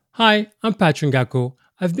Hi, I'm Patrick Gakko.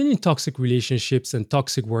 I've been in toxic relationships and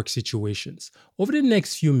toxic work situations. Over the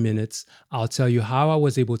next few minutes, I'll tell you how I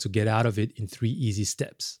was able to get out of it in 3 easy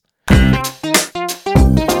steps.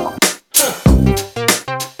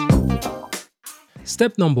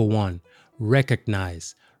 Step number one,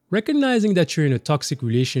 recognize. Recognizing that you're in a toxic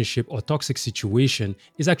relationship or toxic situation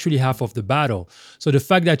is actually half of the battle. So the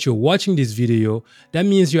fact that you're watching this video, that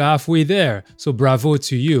means you're halfway there. So bravo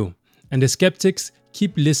to you. And the skeptics,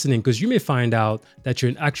 keep listening because you may find out that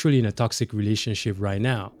you're actually in a toxic relationship right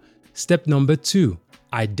now. Step number two,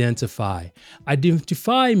 identify.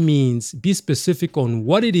 Identify means be specific on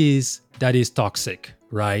what it is that is toxic,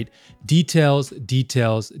 right? Details,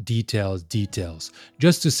 details, details, details.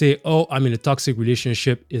 Just to say, oh, I'm in a toxic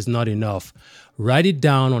relationship is not enough. Write it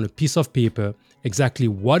down on a piece of paper exactly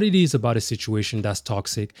what it is about a situation that's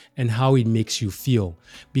toxic and how it makes you feel.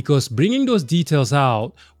 Because bringing those details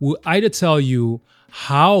out will either tell you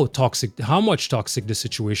how much toxic the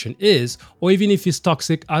situation is, or even if it's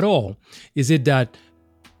toxic at all. Is it that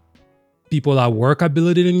people at work are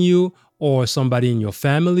belittling you or somebody in your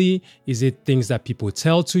family? Is it things that people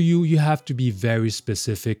tell to you? You have to be very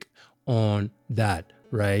specific on that,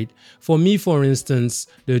 right? For me, for instance,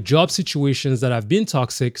 the job situations that have been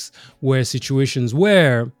toxic were situations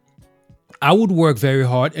where I would work very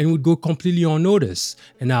hard and would go completely unnoticed.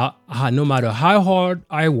 And no matter how hard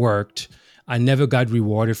I worked, I never got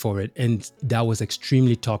rewarded for it. And that was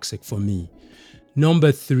extremely toxic for me.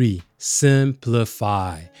 Number three,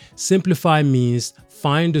 simplify. Simplify means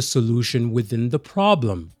find a solution within the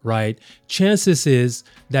problem, right? Chances is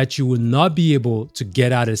that you will not be able to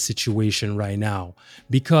get out of a situation right now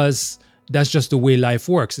because that's just the way life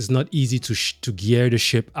works. It's not easy to gear the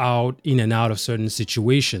ship out in and out of certain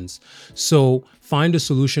situations. So find a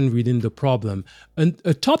solution within the problem. And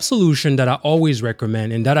a top solution that I always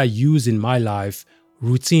recommend and that I use in my life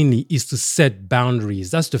routinely is to set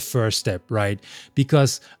boundaries. That's the first step, right?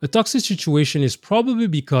 Because a toxic situation is probably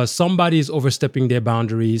because somebody is overstepping their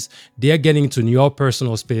boundaries. They're getting into your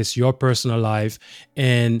personal space, your personal life,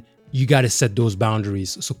 and you got to set those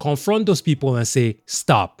boundaries. So confront those people and say,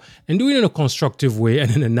 stop, and do it in a constructive way and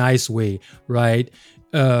in a nice way, right?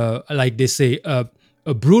 Like they say,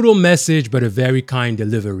 a brutal message, but a very kind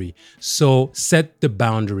delivery. So set the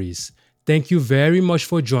boundaries. Thank you very much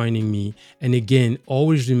for joining me. And again,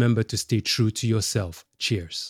 always remember to stay true to yourself. Cheers.